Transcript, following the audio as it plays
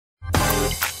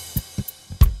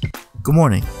Good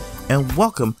morning, and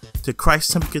welcome to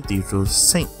Christ Temple Cathedral's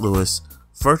St. Louis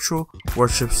virtual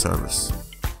worship service.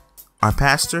 Our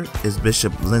pastor is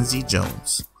Bishop Lindsay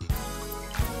Jones.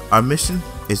 Our mission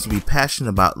is to be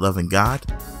passionate about loving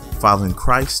God, following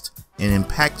Christ, and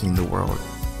impacting the world.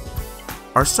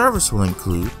 Our service will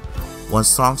include one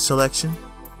song selection,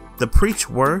 the preached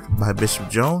word by Bishop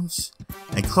Jones,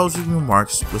 and closing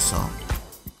remarks with song.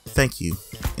 Thank you.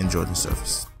 Enjoy the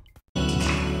service.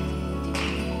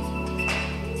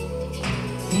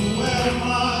 Who am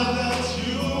I that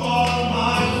you are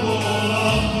mindful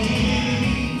of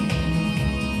me,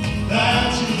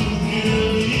 that you hear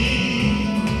me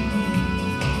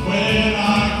when I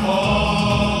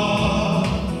call?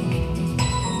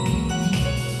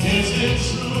 Is it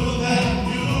true that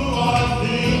you are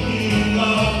thinking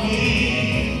of me,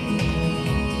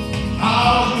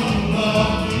 how you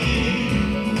love me?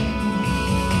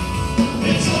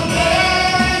 It's amazing.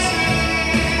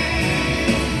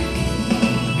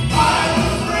 I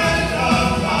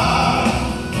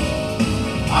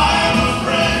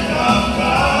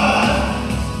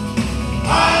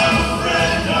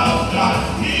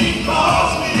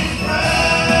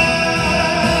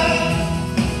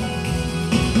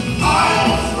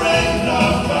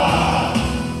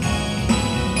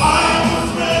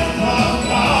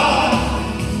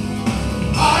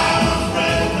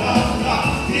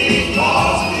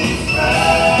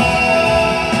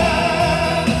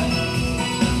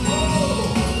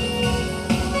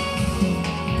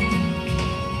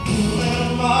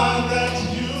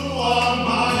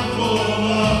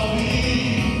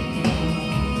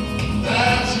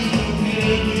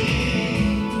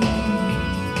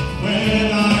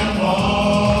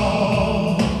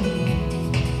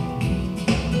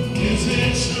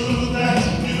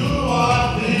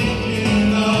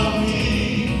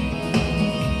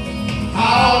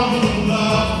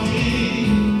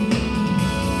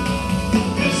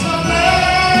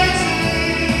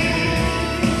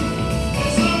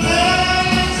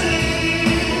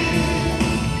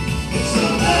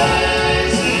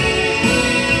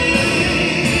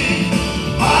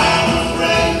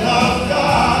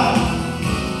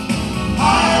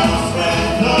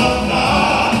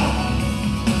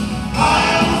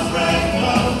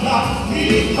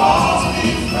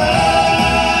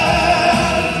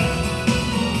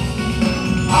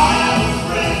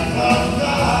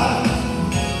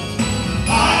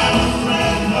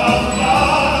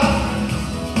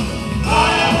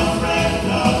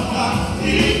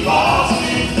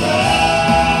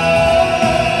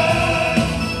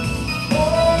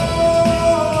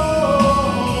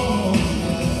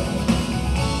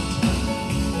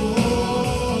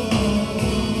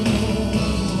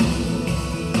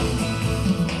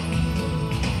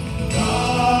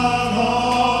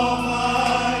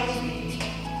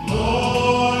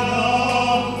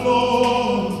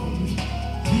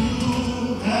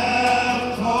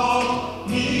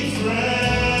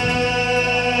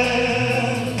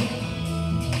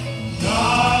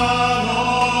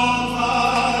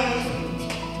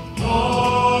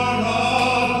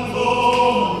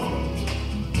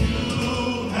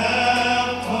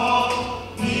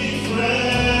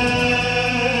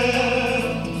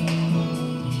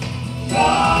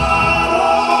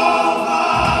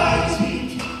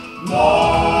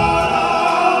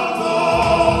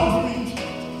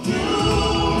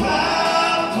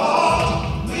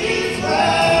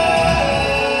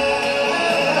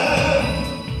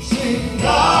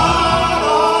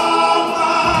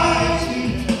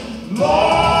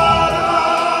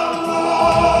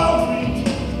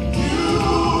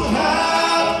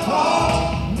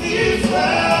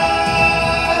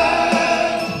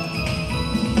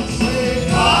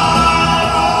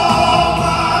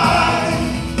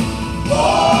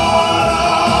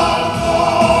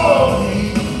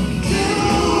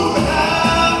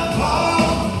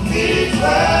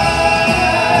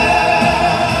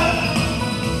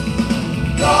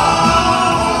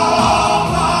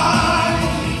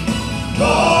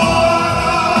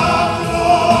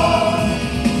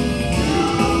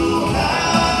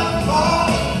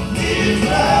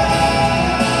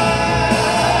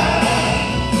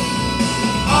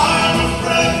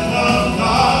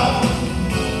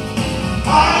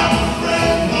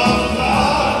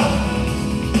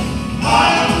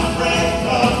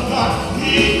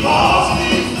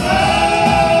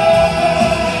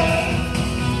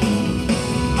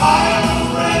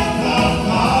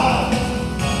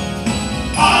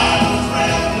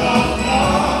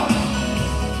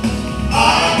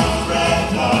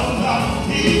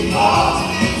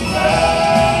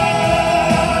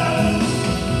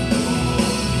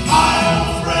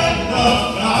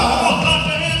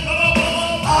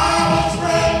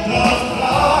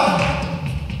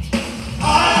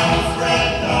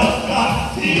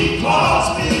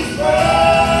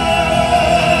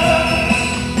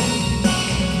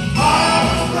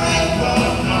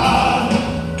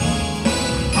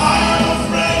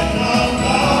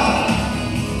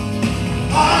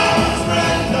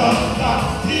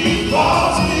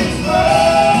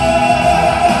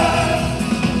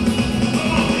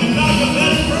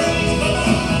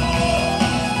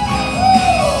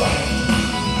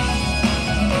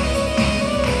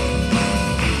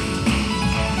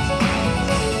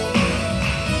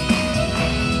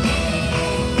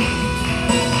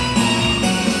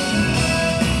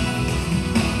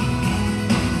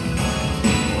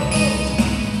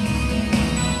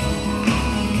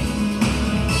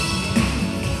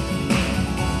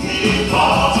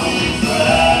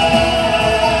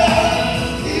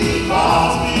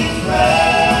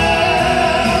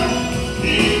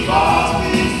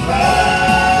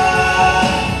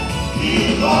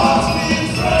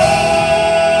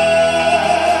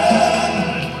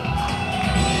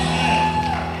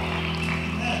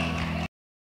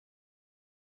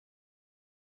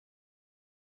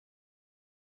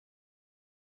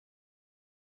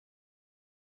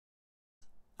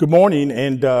Good morning,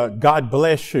 and God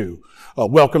bless you.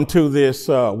 Welcome to this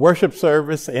worship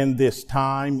service and this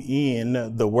time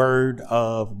in the Word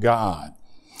of God.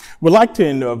 We'd like to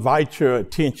invite your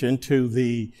attention to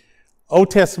the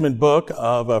Old Testament book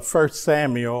of 1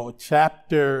 Samuel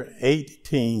chapter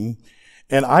 18,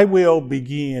 and I will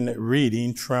begin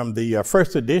reading from the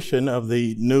first edition of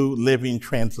the New Living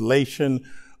Translation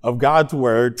of God's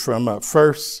Word from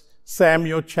 1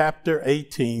 Samuel chapter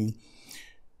 18.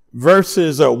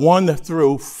 Verses 1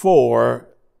 through 4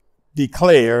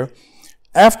 declare,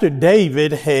 after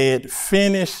David had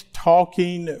finished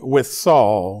talking with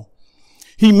Saul,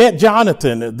 he met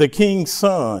Jonathan, the king's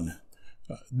son.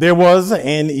 There was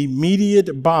an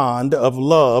immediate bond of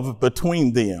love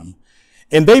between them,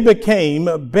 and they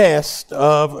became best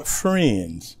of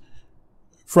friends.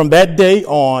 From that day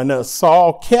on,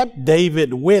 Saul kept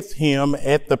David with him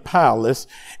at the palace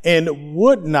and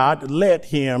would not let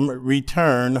him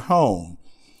return home.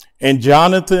 And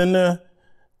Jonathan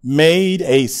made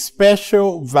a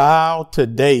special vow to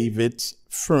David's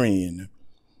friend,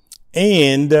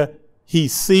 and he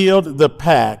sealed the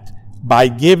pact by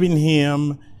giving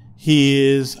him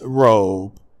his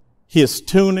robe, his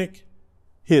tunic,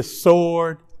 his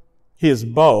sword, his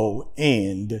bow,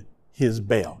 and his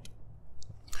belt.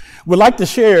 We'd like to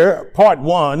share part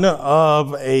one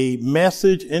of a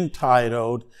message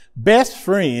entitled, Best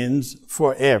Friends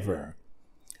Forever.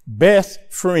 Best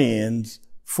Friends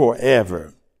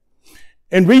Forever.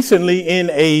 And recently, in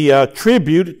a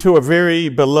tribute to a very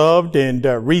beloved and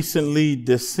recently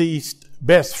deceased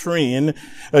best friend,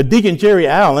 Deacon Jerry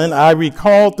Allen, I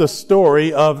recalled the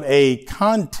story of a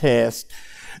contest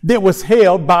that was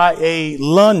held by a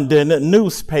London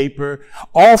newspaper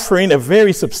offering a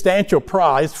very substantial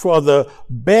prize for the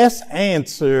best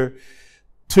answer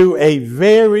to a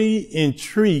very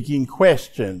intriguing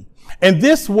question. And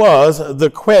this was the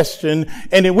question,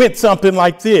 and it went something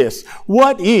like this.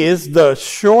 What is the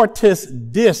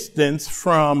shortest distance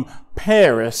from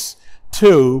Paris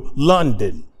to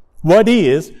London? What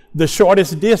is the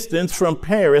shortest distance from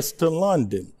Paris to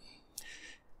London?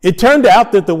 It turned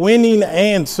out that the winning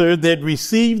answer that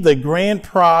received the grand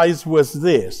prize was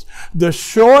this. The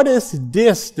shortest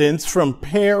distance from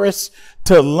Paris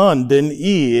to London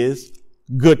is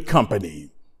good company.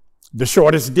 The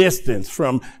shortest distance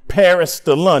from Paris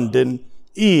to London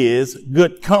is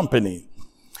good company.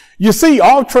 You see,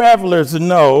 all travelers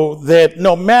know that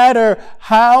no matter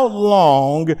how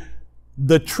long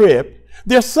the trip,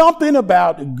 there's something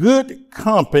about good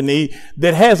company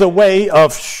that has a way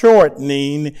of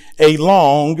shortening a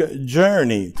long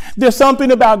journey. There's something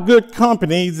about good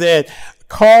company that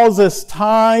causes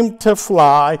time to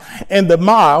fly and the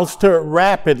miles to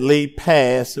rapidly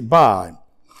pass by.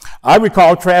 I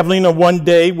recall traveling one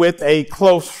day with a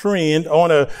close friend on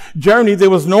a journey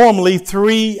that was normally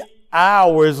 3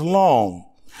 hours long.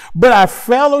 But our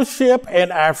fellowship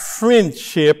and our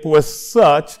friendship was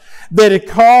such that it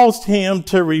caused him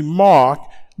to remark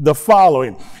the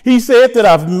following. He said that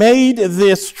I've made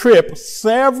this trip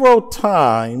several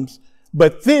times,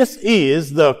 but this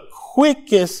is the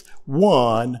quickest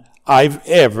one I've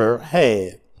ever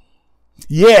had.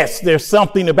 Yes, there's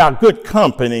something about good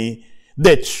company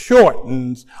that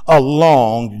shortens a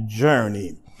long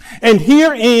journey. And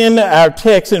here in our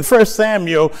text in 1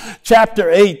 Samuel chapter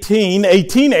 18, a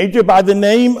teenager by the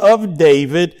name of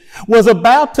David was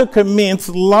about to commence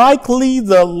likely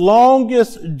the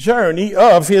longest journey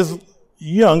of his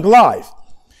young life.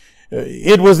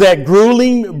 It was that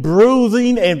grueling,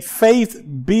 bruising, and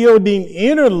faith-building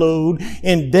interlude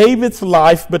in David's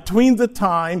life between the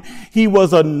time he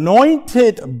was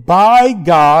anointed by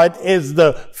God as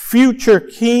the future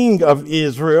king of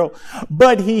Israel,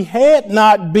 but he had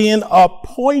not been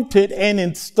appointed and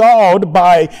installed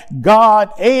by God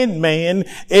and man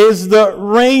as the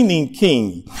reigning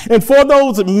king. And for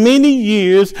those many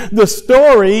years, the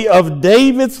story of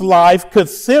David's life could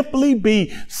simply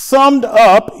be summed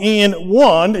up in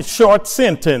one short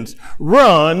sentence: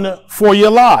 run for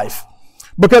your life.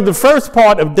 Because the first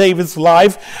part of David's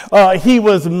life, he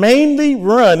was mainly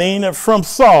running from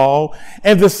Saul,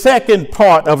 and the second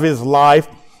part of his life,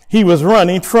 he was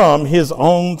running from his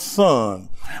own son.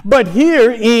 But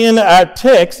here in our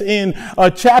text, in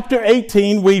chapter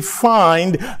 18, we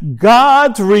find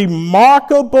God's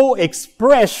remarkable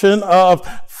expression of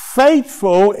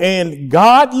faithful and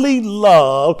godly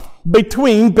love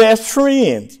between best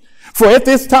friends. For at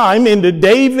this time in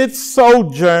David's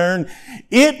sojourn,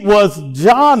 it was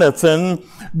Jonathan,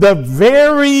 the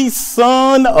very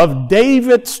son of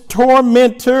David's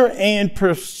tormentor and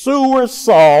pursuer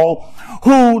Saul,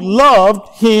 who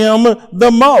loved him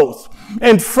the most.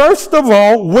 And first of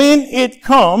all, when it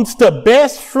comes to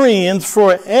best friends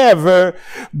forever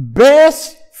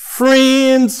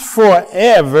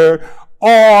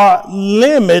are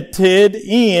limited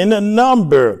in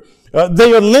number.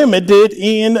 They are limited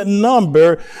in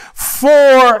number.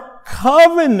 For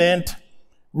covenant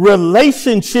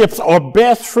relationships or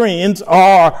best friends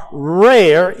are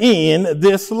rare in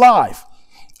this life.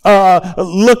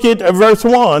 Look at verse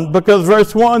 1, because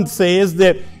verse 1 says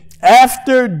that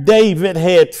after David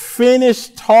had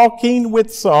finished talking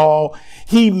with Saul,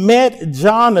 he met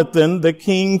Jonathan, the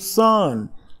king's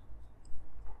son.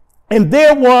 And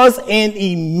there was an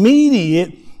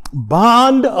immediate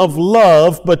bond of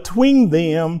love between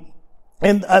them.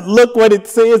 And look what it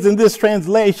says in this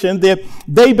translation, that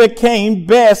they became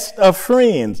best of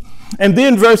friends. And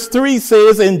then verse 3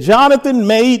 says, and Jonathan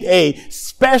made a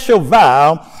special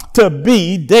vow to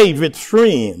be David's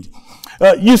friend.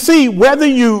 You see, whether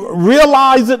you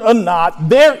realize it or not,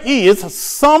 there is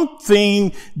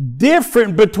something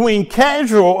different between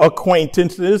casual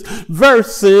acquaintances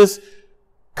versus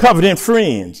covenant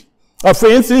friends. For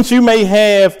instance, you may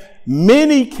have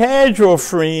many casual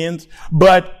friends,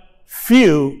 but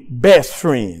few best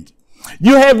friends.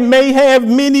 You may have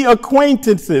many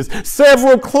acquaintances,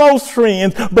 several close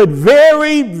friends, but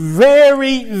very,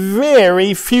 very,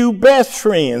 very few best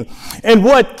friends. And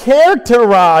what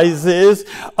characterizes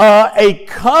a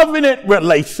covenant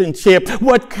relationship,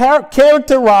 what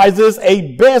characterizes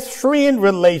a best friend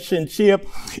relationship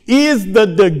is the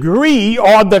degree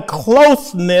or the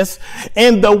closeness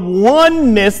and the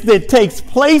oneness that takes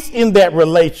place in that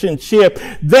relationship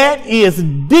that is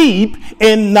deep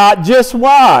and not just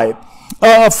wide.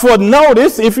 For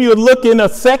notice, if you look in 2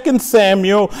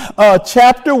 Samuel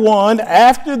chapter 1,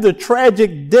 after the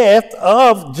tragic death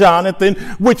of Jonathan,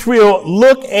 which we'll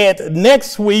look at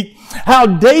next week, how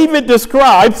David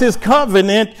describes his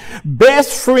covenant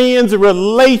best friend's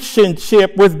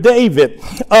relationship with David.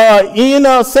 In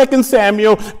 2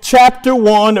 Samuel chapter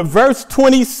 1, verse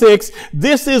 26,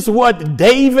 this is what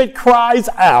David cries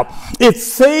out. It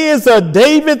says,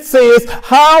 David says,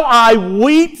 how I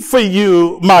weep for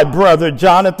you, my brother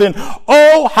Jonathan.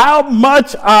 Oh, how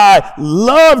much I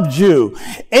loved you.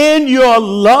 And your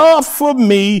love for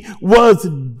me was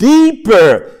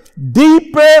deeper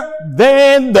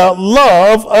than the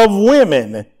love of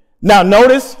women. Now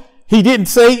notice, he didn't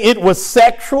say it was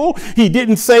sexual. He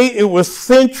didn't say it was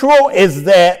sensual as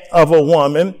that of a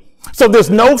woman. So there's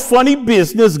no funny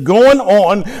business going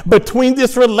on between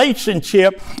this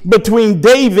relationship between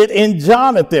David and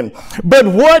Jonathan. But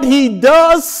what he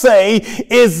does say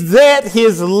is that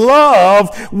his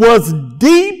love was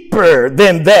deeper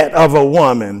than that of a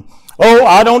woman. Oh,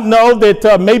 I don't know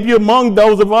that maybe among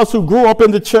those of us who grew up in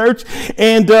the church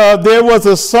and there was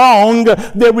a song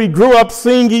that we grew up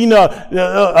singing,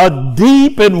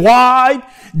 deep and wide.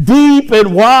 Deep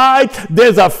and wide,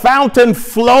 there's a fountain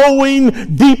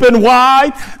flowing deep and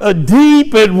wide,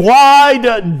 deep and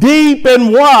wide, deep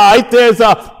and wide. There's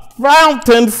a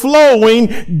fountain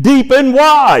flowing deep and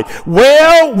wide.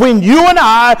 Well, when you and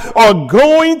I are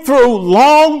going through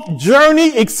long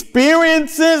journey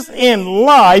experiences in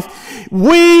life,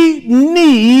 we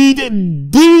need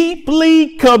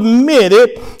deeply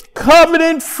committed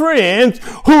covenant friends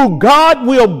who God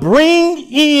will bring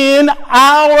in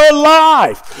our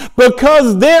life,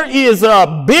 because there is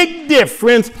a big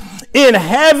difference in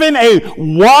having a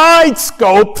wide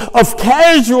scope of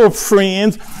casual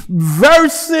friends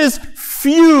versus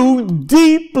few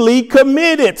deeply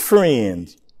committed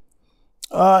friends.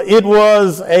 It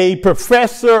was a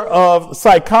professor of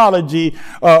psychology,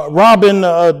 Robin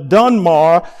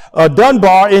Dunbar,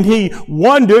 and he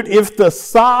wondered if the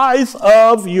size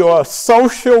of your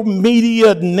social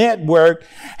media network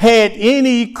had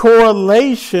any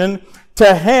correlation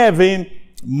to having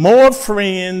more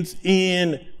friends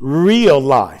in real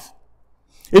life.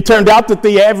 It turned out that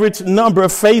the average number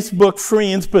of Facebook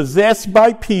friends possessed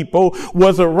by people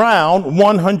was around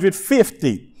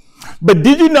 150. But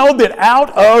did you know that out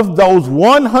of those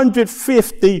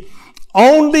 150,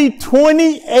 only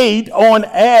 28 on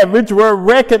average were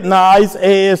recognized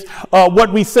as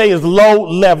what we say is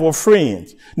low-level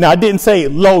friends? Now, I didn't say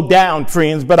low-down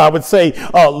friends, but I would say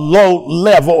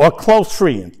low-level or close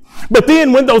friends. But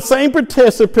then when those same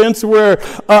participants were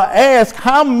asked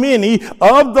how many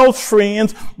of those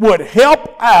friends would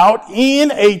help out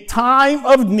in a time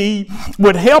of need,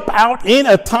 would help out in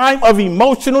a time of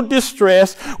emotional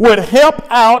distress, would help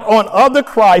out on other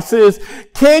crises,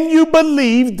 can you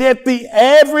believe that the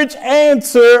average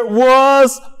answer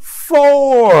was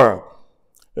 4?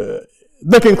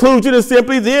 The conclusion is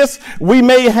simply this: we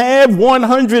may have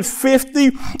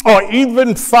 150 or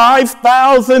even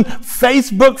 5,000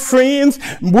 Facebook friends.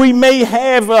 We may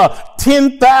have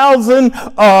 10,000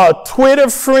 Twitter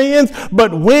friends.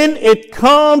 But when it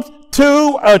comes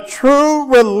to a true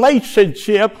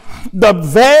relationship, the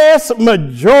vast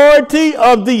majority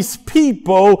of these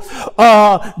people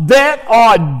that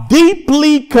are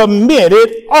deeply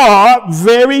committed are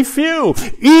very few.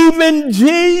 Even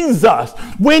Jesus,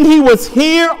 when he was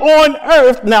here on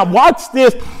earth, now watch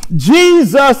this,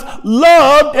 Jesus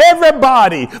loved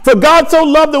everybody. For God so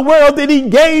loved the world that he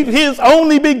gave his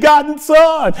only begotten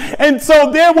son. And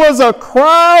so there was a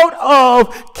crowd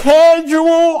of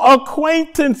casual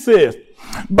acquaintances.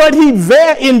 But he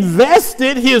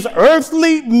invested his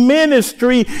earthly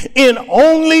ministry in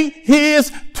only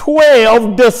his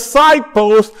 12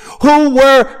 disciples who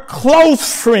were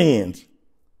close friends.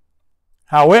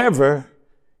 However,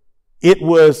 it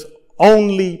was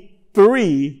only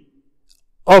 3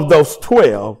 of those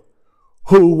 12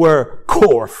 who were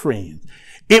core friends.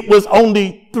 It was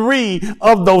only 3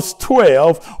 of those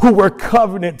 12 who were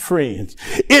covenant friends.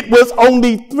 It was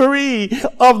only 3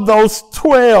 of those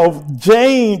 12,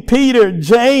 Peter,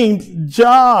 James,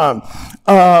 John,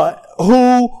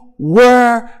 who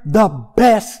were the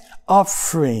best of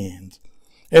friends.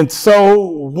 And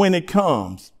so when it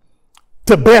comes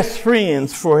to best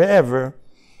friends forever,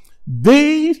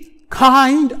 these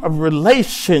kind of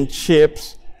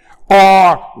relationships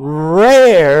are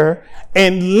rare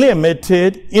and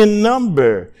limited in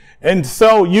number. And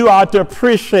so you ought to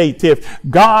appreciate if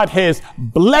God has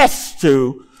blessed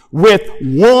you with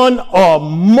 1 or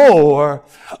more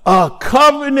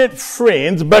covenant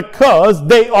friends, because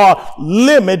they are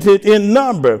limited in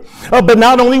number. But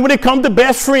not only when it comes to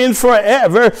best friends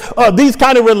forever, these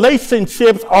kind of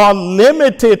relationships are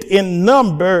limited in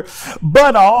number,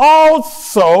 but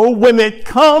also when it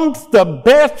comes to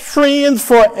best friends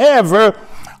forever,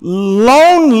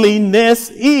 loneliness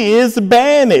is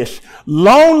banished.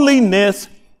 Loneliness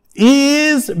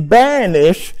is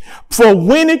banished. For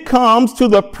when it comes to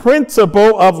the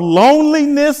principle of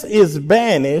loneliness is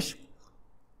banished,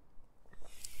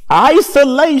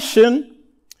 isolation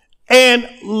and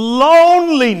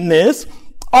loneliness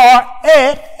are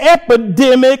at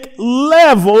epidemic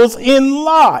levels in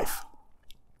life.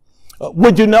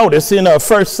 Would you notice in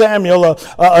 1 Samuel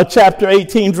chapter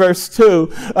 18 verse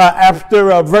 2,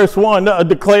 after verse 1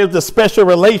 declares the special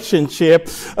relationship,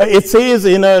 it says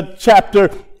in chapter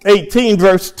 18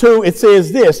 verse 2, it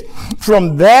says this: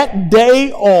 from that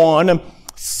day on,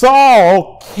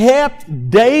 Saul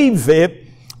kept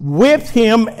David with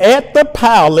him at the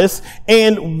palace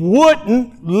and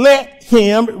wouldn't let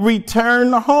him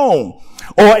return home.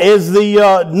 Or as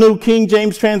the New King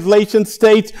James translation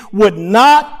states, would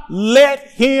not let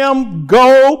him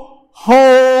go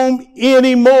home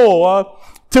anymore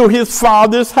to his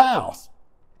father's house.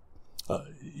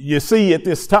 You see, at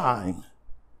this time,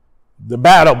 the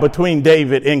battle between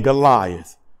David and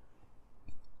Goliath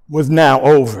was now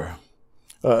over.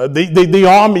 The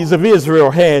armies of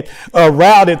Israel had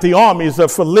routed the armies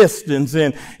of Philistines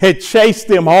and had chased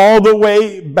them all the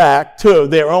way back to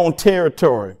their own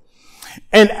territory.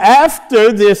 And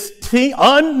after this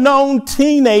unknown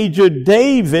teenager,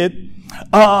 David,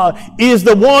 is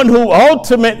the one who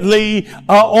ultimately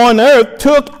on earth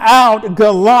took out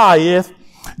Goliath,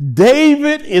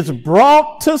 David is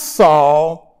brought to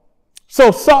Saul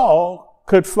so Saul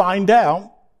could find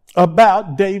out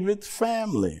about David's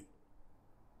family.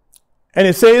 And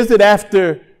it says that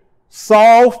after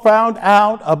Saul found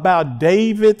out about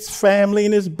David's family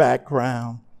and his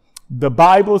background, the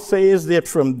Bible says that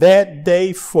from that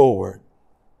day forward,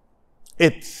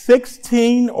 at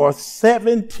 16 or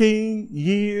 17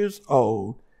 years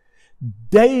old,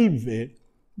 David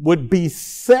would be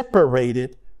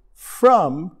separated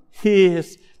from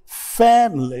his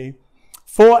family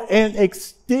for an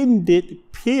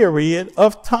extended period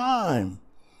of time.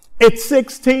 At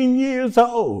 16 years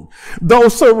old, though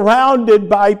surrounded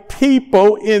by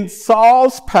people in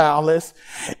Saul's palace,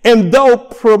 and though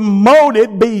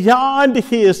promoted beyond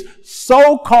his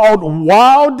so-called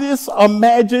wildest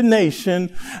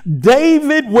imagination,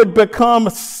 David would become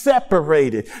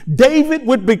separated. David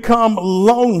would become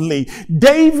lonely.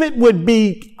 David would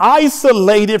be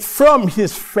isolated from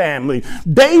his family.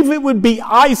 David would be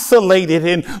isolated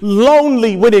and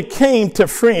lonely when it came to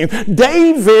friends.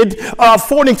 David,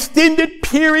 for an extended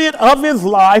period of his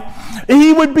life,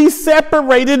 he would be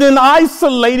separated and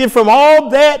isolated from all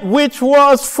that which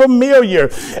was familiar.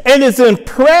 And as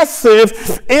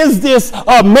impressive as this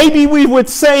this, maybe we would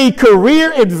say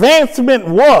career advancement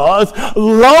was,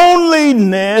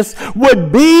 loneliness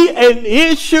would be an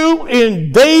issue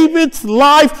in David's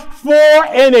life for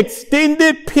an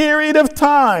extended period of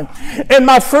time. And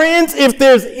my friends, if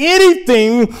there's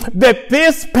anything that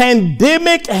this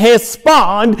pandemic has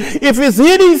spawned, if it's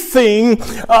anything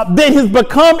that has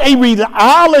become a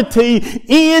reality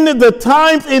in the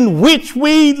times in which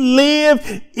we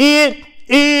live, it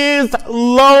is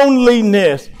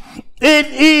loneliness. It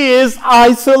is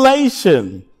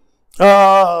isolation.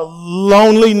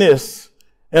 Loneliness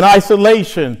and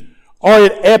isolation are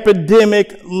at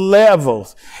epidemic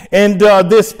levels. And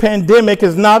this pandemic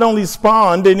has not only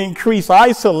spawned an increased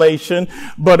isolation,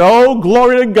 but oh,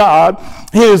 glory to God,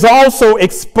 it has also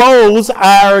exposed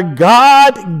our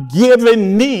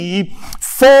God-given need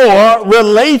for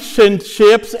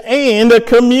relationships and a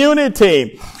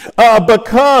community.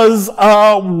 Because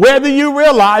whether you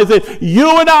realize it,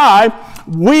 you and I,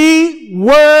 we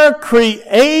were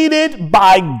created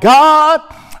by God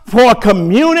for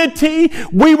community.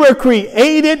 We were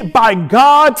created by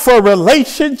God for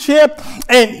relationship.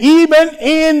 And even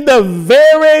in the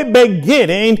very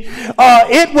beginning,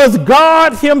 it was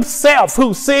God himself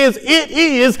who says it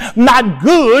is not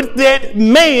good that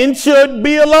man should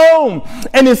be alone.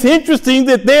 And it's interesting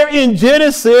that there in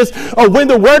Genesis, when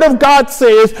the word of God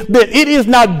says that it is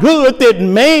not good that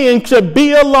man should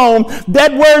be alone,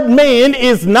 that word man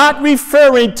is not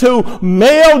referring to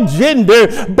male gender,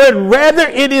 but rather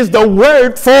it is the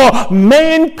word for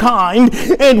mankind.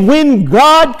 And when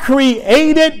God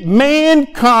created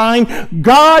mankind,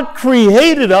 God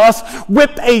created us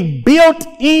with a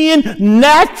built-in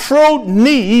natural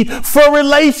need for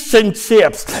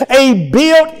relationships, a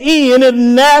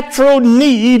built-in natural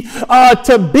need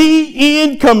to be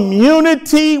in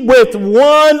community with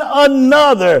one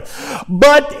another.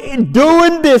 But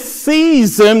during this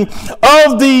season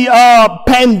of the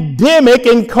pandemic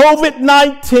and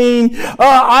COVID-19,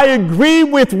 I agree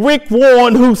with Rick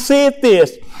Warren, who said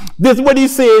this. This is what he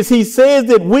says. He says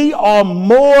that we are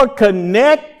more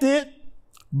connected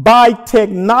by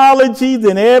technology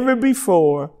than ever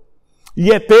before,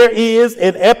 yet there is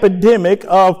an epidemic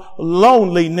of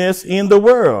loneliness in the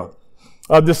world.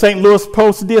 The St. Louis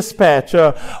Post-Dispatch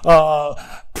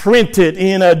printed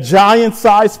in a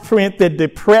giant-sized print that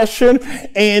depression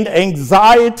and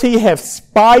anxiety have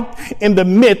spiked in the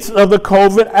midst of the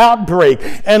COVID outbreak.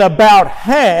 And about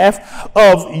half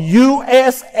of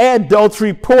U.S. adults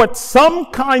report some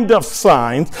kind of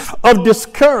signs of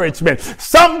discouragement,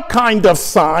 some kind of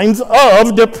signs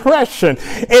of depression.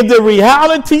 And the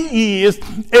reality is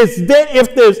that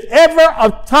if there's ever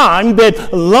a time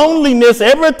that loneliness,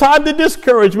 every time that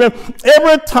discouragement,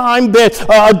 every time that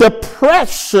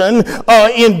depression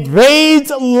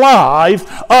invades lives,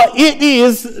 it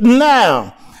is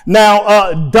now.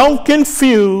 Now, don't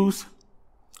confuse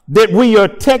that we are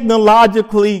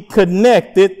technologically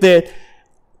connected, that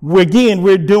we're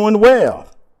doing well.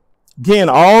 Again,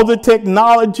 all the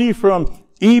technology from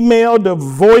email to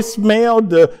voicemail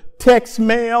to text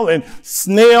mail and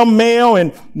snail mail,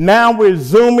 and now we're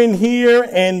zooming here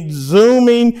and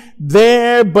zooming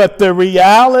there. But the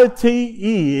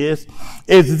reality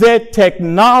is that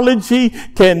technology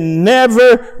can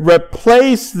never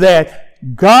replace that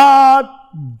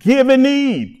God-given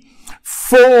need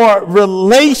for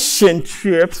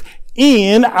relationships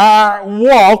in our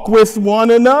walk with one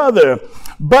another.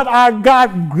 But I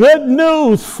got good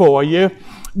news for you,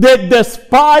 that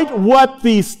despite what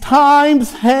these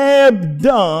times have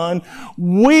done,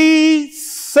 we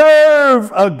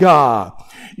serve a God.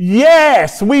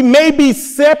 Yes, we may be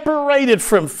separated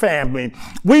from family.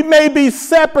 We may be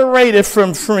separated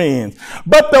from friends.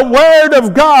 But the word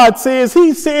of God says,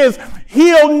 he says,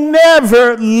 he'll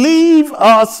never leave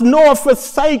us nor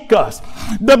forsake us.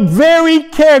 The very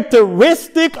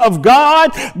characteristic of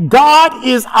God, God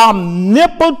is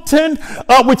omnipotent,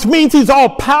 which means he's all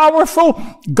powerful.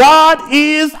 God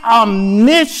is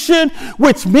omniscient,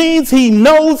 which means he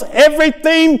knows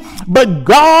everything. But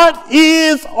God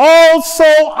is also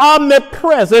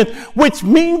omnipresent, which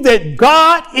means that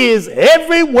God is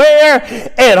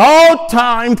everywhere at all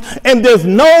times, and there's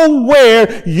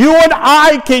nowhere you and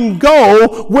I can go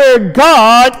where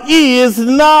God is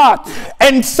not.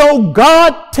 And so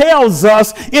God tells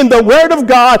us in the word of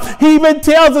God, he even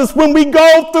tells us when we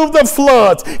go through the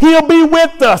floods, he'll be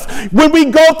with us. When we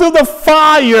go through the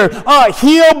fire,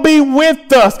 he'll be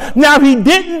with us. Now, he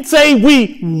didn't say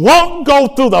we won't go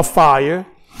through the fire.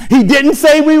 He didn't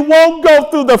say we won't go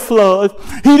through the flood.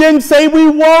 He didn't say we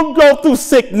won't go through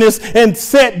sickness and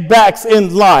setbacks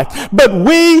in life. But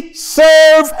we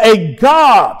serve a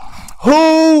God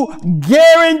who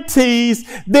guarantees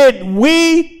that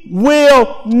we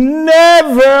will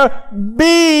never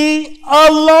be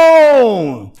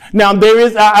alone. Now,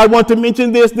 I want to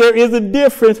mention this, there is a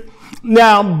difference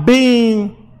now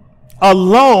being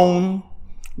alone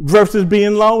versus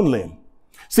being lonely.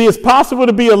 See, it's possible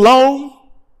to be alone,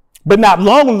 but not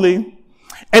lonely.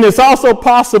 And it's also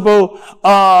possible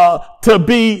to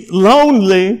be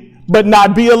lonely, but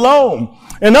not be alone.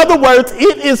 In other words,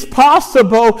 it is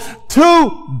possible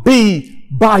to be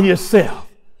by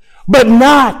yourself, but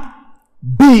not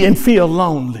be and feel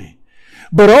lonely.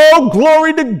 But oh,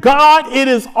 glory to God, it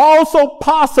is also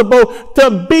possible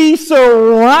to be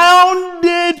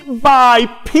surrounded by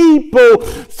people,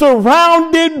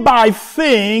 surrounded by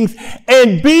things,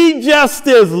 and be just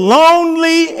as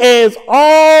lonely as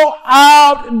all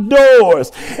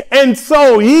outdoors. And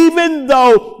so even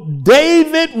though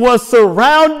David was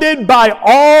surrounded by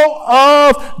all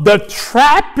of the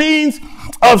trappings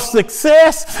of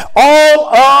success,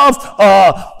 all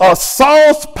of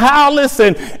Saul's palace,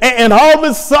 and all of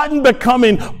a sudden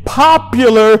becoming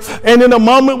popular. And in a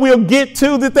moment we'll get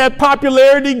to that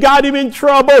popularity got him in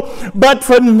trouble. But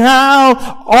for now,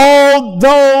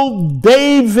 although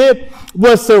David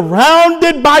was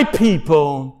surrounded by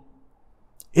people,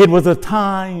 it was a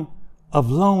time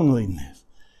of loneliness.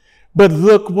 But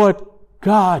look what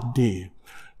God did.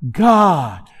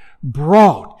 God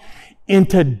brought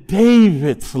into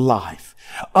David's life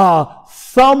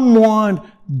someone,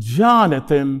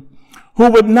 Jonathan, who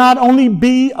would not only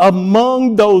be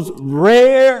among those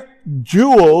rare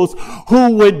jewels,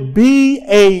 who would be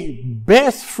a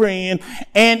best friend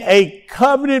and a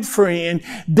coveted friend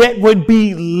that would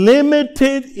be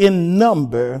limited in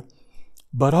number,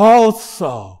 but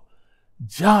also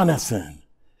Jonathan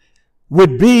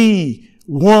would be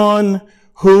one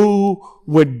who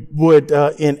would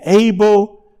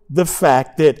enable the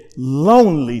fact that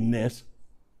loneliness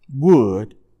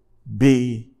would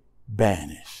be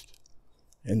banished.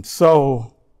 And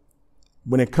so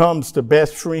when it comes to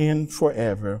best friend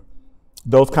forever,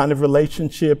 those kind of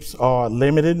relationships are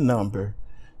limited in number.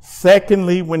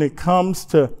 Secondly, when it comes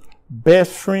to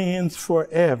best friends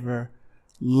forever,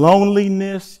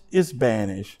 loneliness is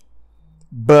banished.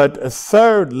 But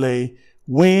thirdly,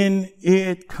 when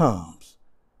it comes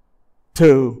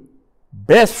to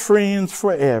best friends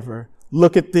forever,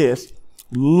 look at this.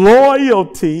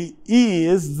 Loyalty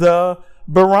is the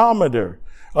barometer.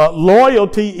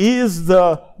 Loyalty is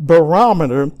the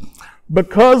barometer,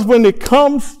 because when it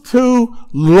comes to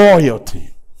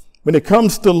loyalty,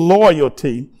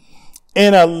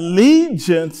 an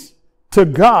allegiance to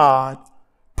God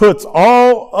puts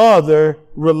all other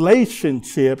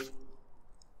relationships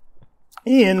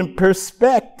in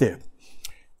perspective.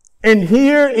 And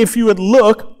here, if you would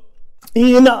look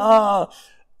in the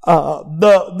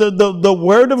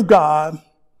Word of God,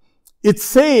 it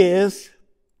says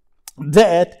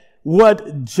that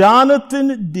what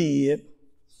Jonathan did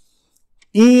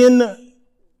in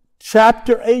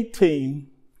chapter 18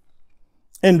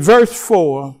 and verse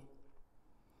 4,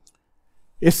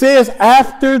 it says,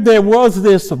 after there was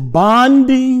this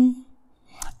bonding,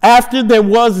 after there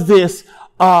was this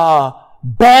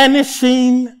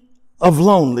banishing of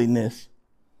loneliness,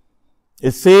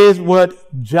 it says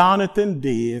what Jonathan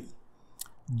did.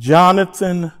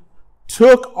 Jonathan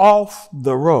took off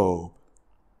the robe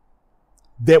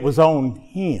that was on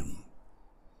him.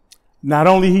 Not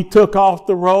only he took off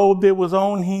the robe that was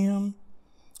on him,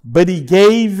 but he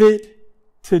gave it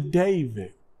to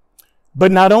David.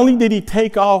 But not only did he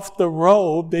take off the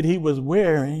robe that he was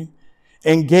wearing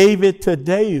and gave it to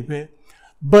David,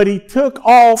 but he took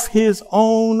off his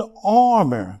own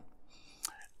armor,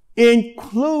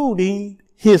 including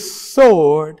his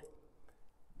sword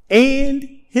and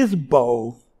his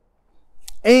bow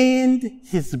and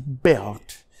his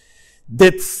belt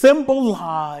that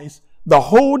symbolize the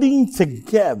holding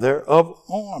together of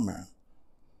armor.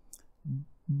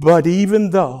 But even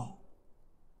though,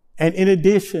 and in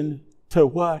addition to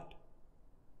what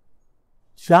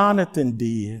Jonathan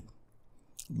did,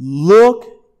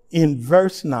 look in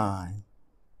verse 9,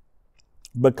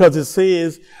 because it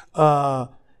says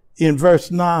in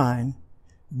verse 9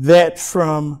 that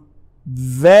from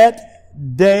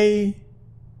that day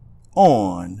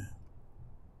on,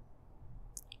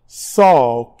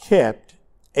 Saul kept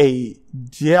a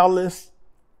jealous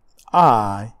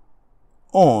eye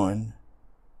on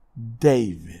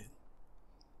David.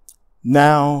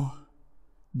 Now,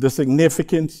 the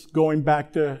significance, going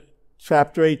back to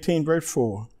chapter 18, verse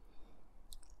 4,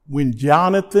 when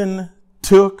Jonathan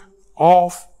took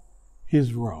off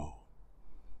his robe,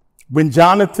 when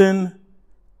Jonathan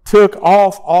took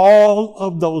off all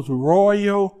of those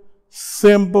royal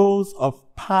symbols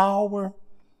of power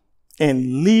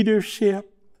and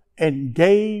leadership and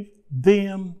gave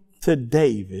them to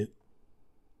David,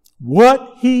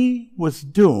 what he was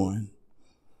doing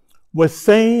was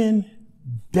saying,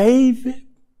 David,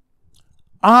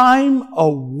 I'm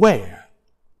aware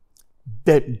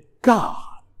that God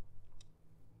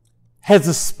has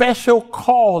a special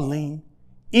calling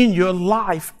in your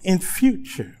life and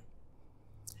future.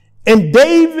 And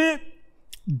David,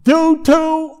 due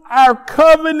to our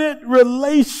covenant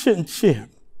relationship,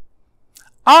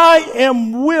 I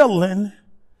am willing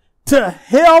to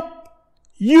help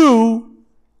you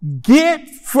get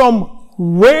from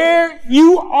where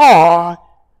you are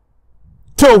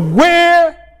to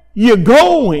where you're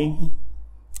going,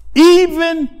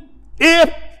 even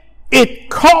if it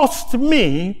cost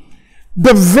me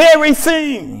the very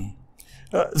thing.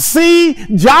 See,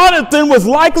 Jonathan was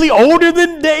likely older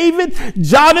than David.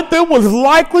 Jonathan was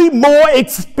likely more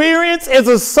experienced as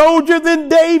a soldier than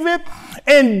David.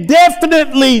 And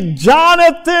definitely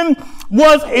Jonathan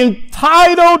was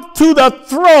entitled to the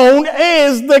throne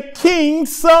as the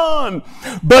king's son.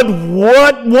 But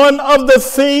what one of the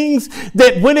things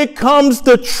that when it comes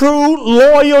to true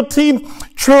loyalty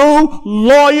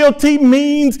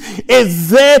means is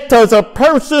that there's a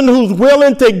person who's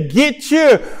willing to get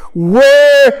you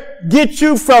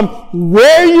from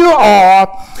where you are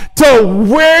to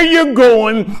where you're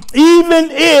going, even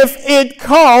if it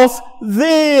costs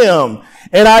them.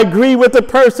 And I agree with the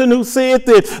person who said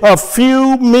that a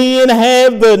few men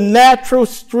have the natural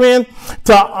strength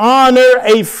to honor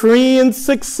a friend's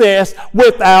success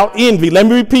without envy. Let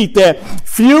me repeat that.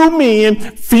 Few men,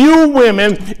 few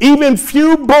women, even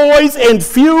few boys and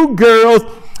few girls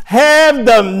have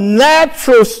the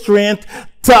natural strength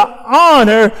to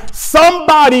honor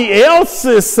somebody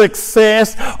else's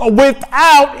success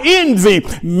without envy.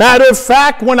 Matter of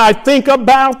fact, when I think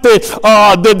about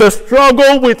the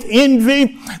struggle with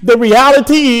envy, the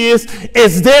reality is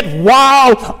that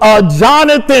while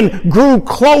Jonathan grew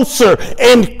closer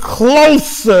and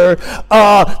closer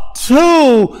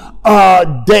to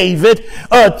David,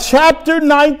 chapter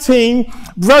 19,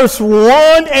 verse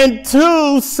 1 and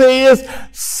 2 says,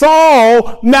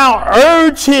 Saul now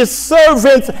urged his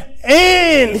servants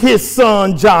and his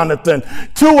son Jonathan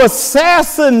to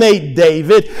assassinate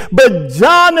David. But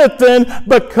Jonathan,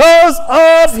 because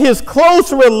of his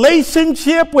close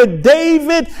relationship with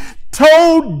David,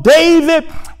 told David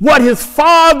what his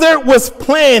father was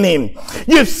planning.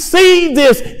 You see,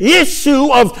 this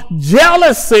issue of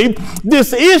jealousy,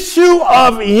 this issue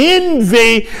of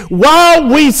envy, while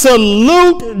we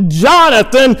salute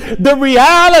Jonathan, the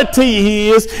reality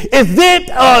is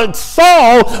that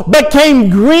Saul became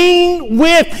green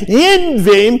with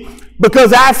envy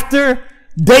because after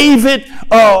David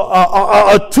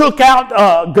took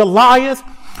out Goliath,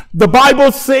 the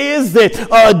Bible says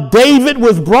that David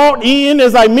was brought in,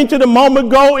 as I mentioned a moment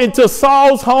ago, into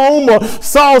Saul's home or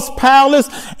Saul's palace.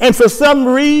 And for some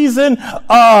reason,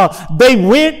 they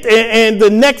went, and the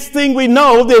next thing we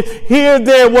know that here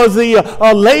there was the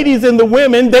ladies and the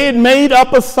women. They had made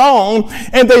up a song,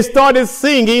 and they started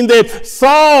singing that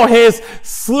Saul has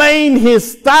slain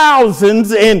his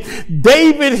thousands and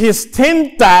David his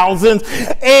 10,000s.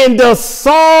 And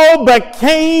Saul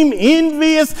became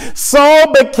envious.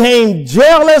 Saul became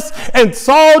jealous, and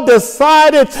Saul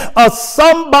decided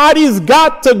somebody's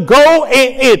got to go,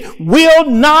 and it will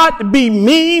not be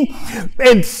me.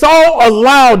 And Saul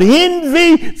allowed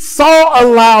envy, Saul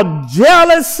allowed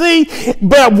jealousy,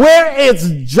 but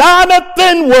whereas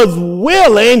Jonathan was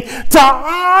willing to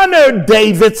honor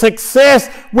David's success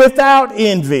without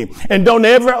envy. And don't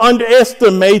ever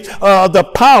underestimate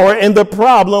the power and the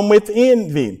problem with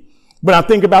envy. But I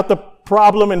think about the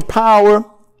problem and power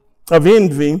of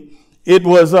envy. It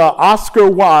was Oscar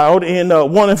Wilde in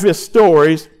one of his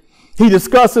stories. He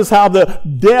discusses how the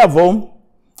devil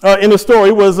in the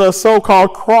story was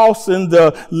so-called crossing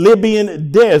the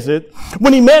Libyan desert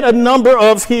when he met a number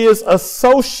of his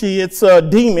associates,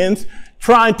 demons,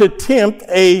 trying to tempt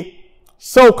a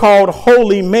so-called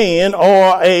holy man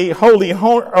or a holy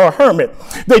hermit.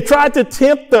 They tried to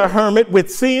tempt the hermit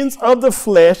with sins of the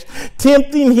flesh,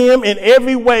 tempting him in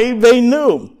every way they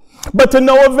knew, but to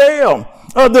no avail.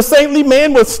 The saintly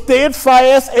man was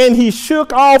steadfast, and he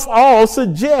shook off all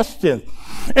suggestions.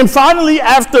 And finally,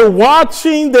 after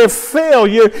watching their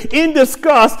failure in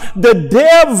disgust, the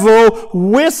devil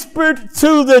whispered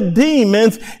to the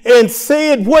demons and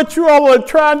said, "What you all are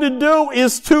trying to do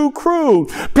is too crude.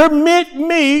 Permit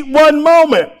me one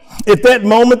moment." At that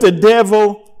moment, the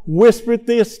devil whispered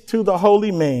this to the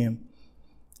holy man.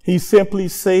 He simply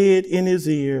said in his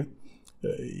ear,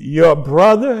 "Your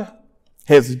brother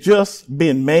has just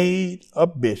been made a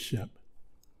bishop.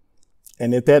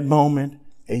 And at that moment,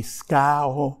 a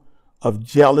scowl of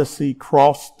jealousy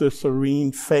crossed the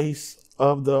serene face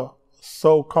of the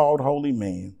so-called holy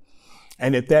man.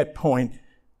 And at that point,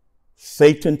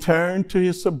 Satan turned to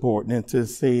his subordinates and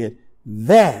said,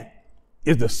 that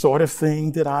is the sort of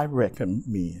thing that I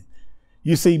recommend.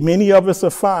 You see, many of us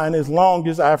are fine as long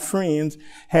as our friends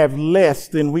have less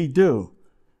than we do.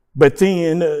 But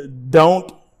then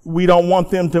we don't want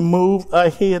them to move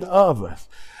ahead of us.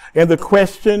 And the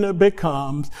question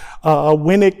becomes,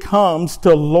 when it comes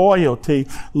to loyalty,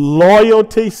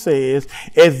 loyalty says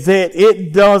is that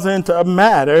it doesn't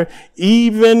matter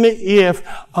even if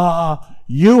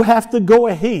you have to go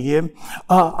ahead.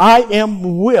 I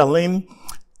am willing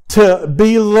to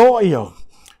be loyal.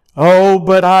 Oh,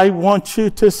 but I want you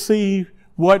to see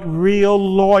what real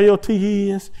loyalty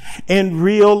is. And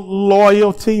real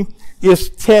loyalty is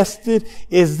tested.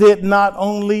 Is that not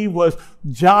only was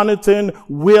Jonathan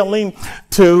willing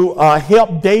to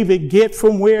help David get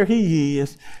from where he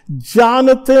is,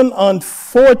 Jonathan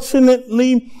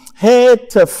unfortunately had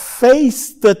to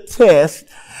face the test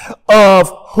of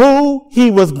who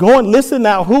he was going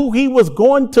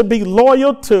to be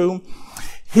loyal to,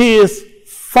 his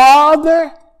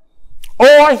father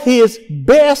or his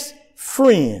best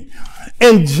friend.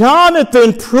 And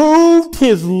Jonathan proved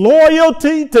his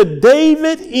loyalty to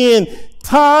David in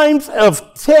times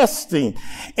of testing.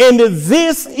 And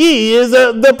this is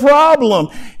the problem.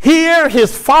 Here,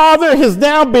 his father has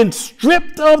now been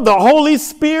stripped of the Holy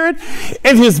Spirit,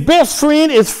 and his best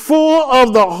friend is full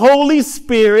of the Holy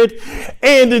Spirit.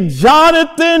 And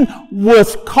Jonathan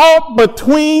was caught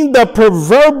between the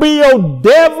proverbial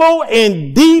devil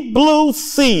and deep blue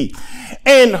sea.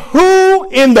 And who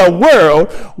in the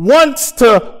world wants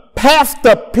to have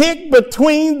to pick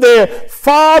between their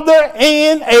father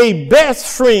and a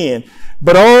best friend?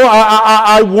 But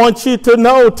I want you to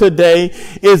know today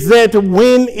is that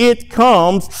when it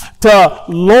comes to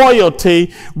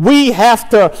loyalty, we have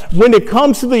to, when it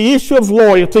comes to the issue of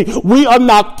loyalty, we are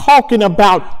not talking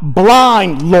about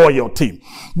blind loyalty.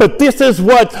 But this is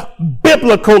what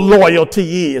biblical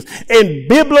loyalty is. And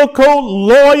biblical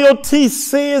loyalty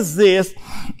says this,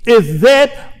 is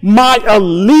that my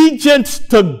allegiance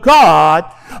to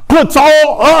God puts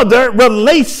all other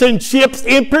relationships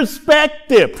in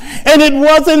perspective. And it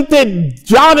wasn't that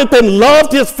Jonathan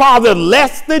loved his father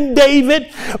less than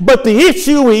David, but the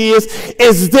issue is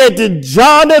that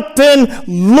Jonathan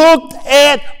looked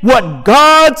at what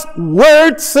God's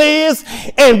word says,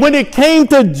 and when it came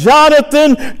to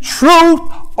Jonathan, truth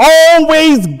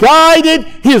always guided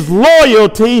his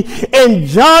loyalty, and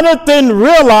Jonathan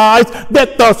realized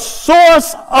that the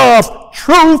source of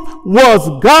truth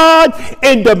was God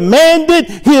and demanded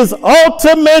his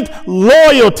ultimate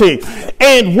loyalty.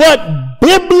 And what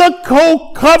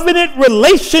biblical covenant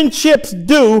relationships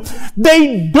do,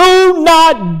 they do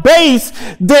not base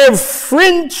their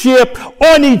friendship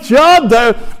on each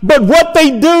other, but what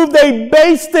they do, they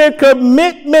base their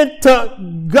commitment to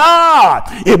God.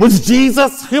 It was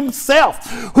Jesus himself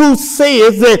who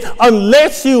says that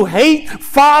unless you hate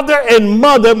father and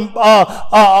mother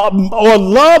or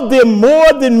love them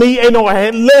more than me, and or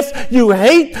unless you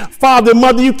hate father and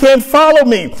mother, you can't follow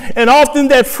me. And often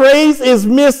that phrase is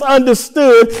misunderstood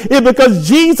because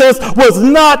Jesus was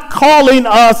not calling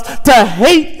us to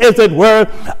hate, as it were,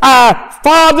 our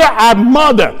father, our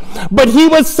mother, but he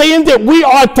was saying that we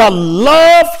are to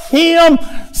love him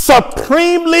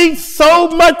supremely, so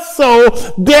much so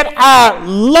that our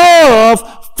love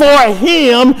for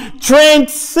him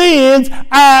transcends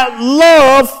our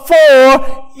love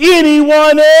for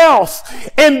anyone else.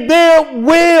 And there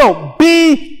will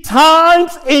be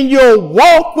times in your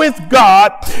walk with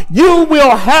God, you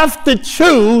will have to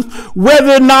choose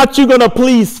whether or not you're going to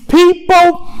please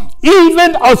people,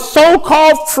 even a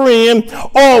so-called friend,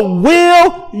 or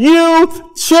will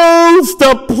you choose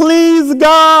to please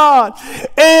God?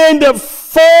 And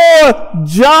for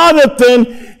Jonathan,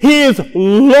 his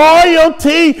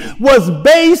loyalty was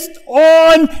based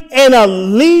on an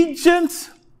allegiance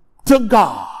to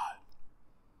God,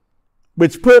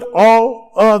 which put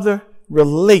all other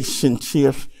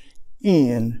relationships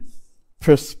in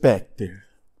perspective.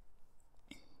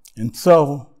 And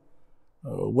so,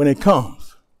 when it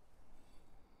comes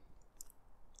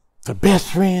to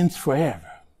best friends forever,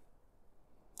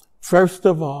 first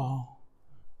of all,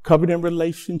 covenant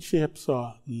relationships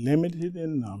are limited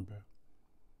in number.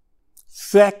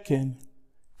 Second,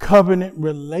 covenant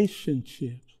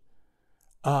relationships,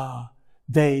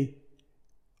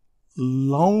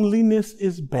 loneliness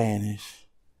is banished,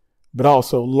 but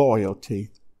also loyalty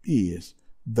is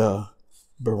the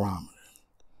barometer.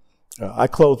 I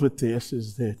close with this,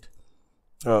 is that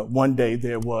one day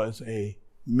there was a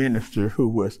minister who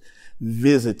was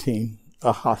visiting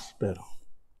a hospital.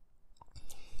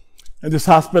 And this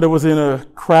hospital was in a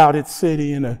crowded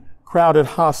city, in a crowded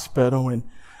hospital. And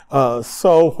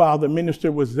so while the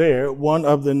minister was there, one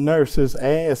of the nurses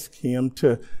asked him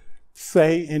to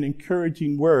say an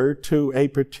encouraging word to a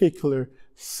particular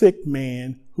sick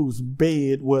man whose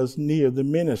bed was near the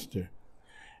minister.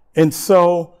 And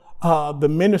so the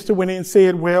minister went in and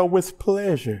said, well, with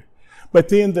pleasure. But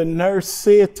then the nurse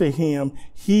said to him,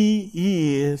 he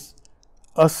is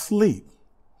asleep.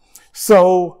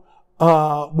 So,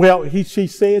 she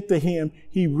said to him,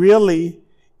 he really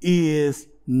is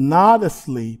not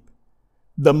asleep.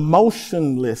 The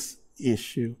motionless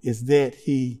issue is that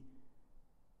he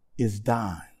is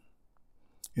dying.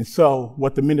 And so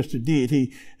what the minister did,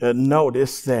 he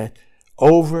noticed that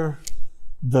over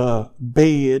the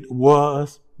bed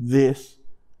was this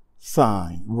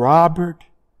sign, Robert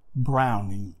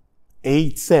Browning,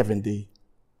 age 70.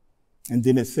 And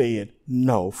then it said,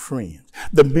 no friends.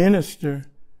 The minister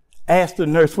asked the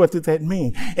nurse, what did that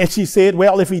mean? And she said,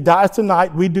 well, if he dies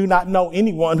tonight, we do not know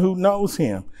anyone who knows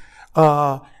him.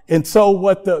 And so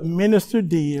what the minister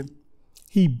did,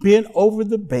 he bent over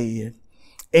the bed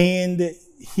and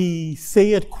he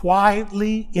said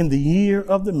quietly in the ear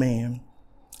of the man,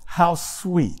 how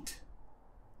sweet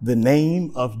the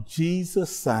name of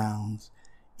Jesus sounds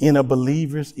in a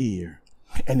believer's ear.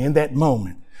 And in that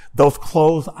moment, those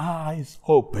closed eyes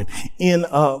opened. In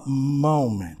a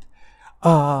moment,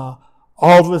 all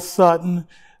of a sudden,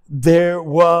 there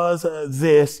was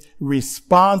this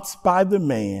response by the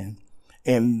man.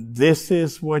 And this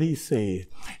is what he said.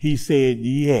 He said,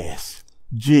 yes,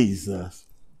 Jesus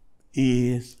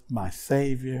is my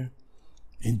Savior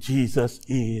and Jesus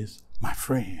is my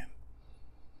friend.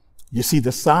 You see,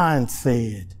 the sign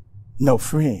said, no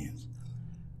friends.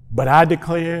 But I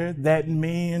declare that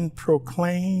man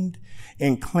proclaimed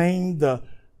and claimed the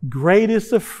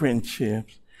greatest of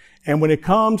friendships. And when it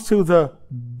comes to the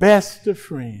best of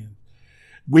friends,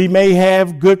 we may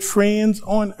have good friends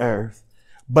on earth,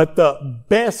 but the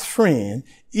best friend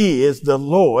is the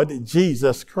Lord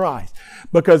Jesus Christ.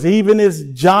 Because even as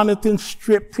Jonathan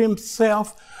stripped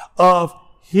himself of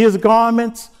his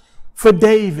garments for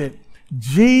David,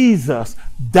 Jesus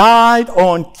died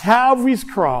on Calvary's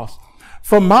cross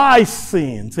for my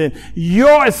sins and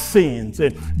your sins.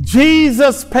 And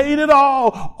Jesus paid it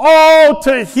all. All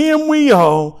to him we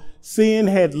owe. Sin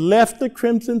had left the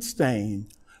crimson stain,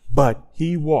 but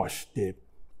he washed it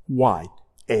white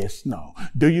as snow.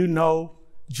 Do you know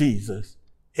Jesus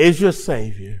is your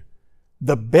Savior,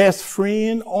 the best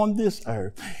friend on this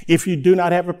earth? If you do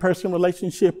not have a personal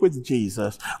relationship with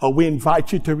Jesus, we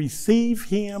invite you to receive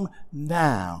him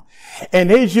now.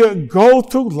 And as you go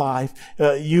through life,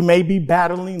 you may be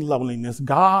battling loneliness.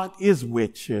 God is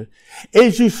with you.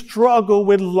 As you struggle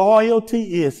with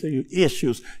loyalty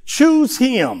issues, choose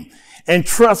him and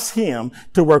trust him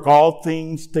to work all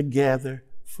things together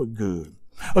for good.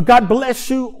 God bless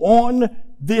you on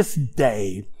this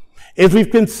day. As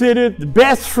we've considered the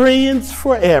best friends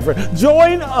forever,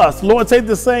 join us, Lord, say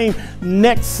the same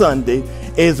next Sunday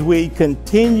as we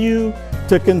continue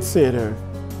to consider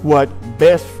what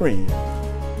best friends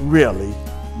really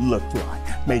look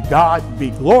like. May God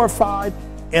be glorified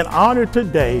and honored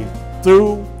today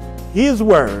through his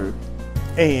word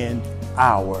and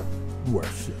our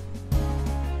worship.